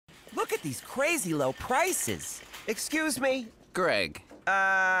at these crazy low prices. Excuse me. Greg.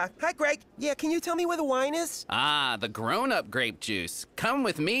 Hi, Greg. Yeah, can you tell me where the wine is? Ah, the grown-up grape juice. Come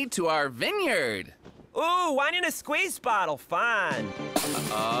with me to our vineyard. Ooh, wine in a squeeze bottle. Fine.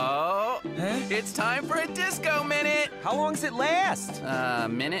 Oh, Huh? it's time for a disco minute. How long's it last?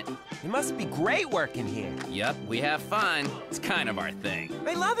 Minute? It must be great working here. Yup, we have fun. It's kind of our thing.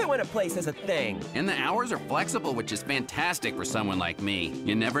 I love it when a place has a thing. And the hours are flexible, which is fantastic for someone like me.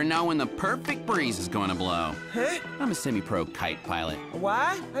 You never know when the perfect breeze is going to blow. Huh? I'm a semi-pro kite pilot.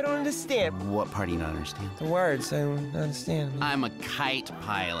 What? I don't understand. What part do you not understand? The words, I don't understand. I'm a kite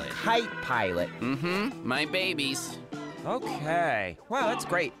pilot. Kite pilot. Mm-hmm, my babies. Okay. Wow, that's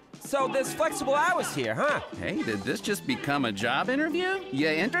great. So there's flexible hours here, huh? Hey, did this just become a job interview? You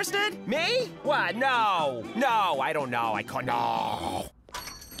interested? Me? What? No. No, I don't know. I can't. No.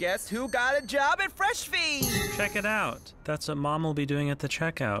 Guess who got a job at Fresh Feed? Check it out. That's what Mom will be doing at the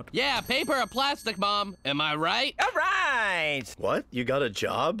checkout. Yeah, paper or plastic, Mom. Am I right? All right. What? You got a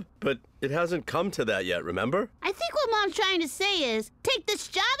job? But it hasn't come to that yet, remember? I think what Mom's trying to say is, take this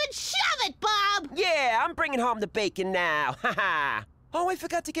job and shove it, Bob! Yeah, I'm bringing home the bacon now. Ha ha. Oh, I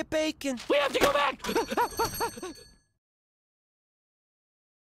forgot to get bacon. We have to go back!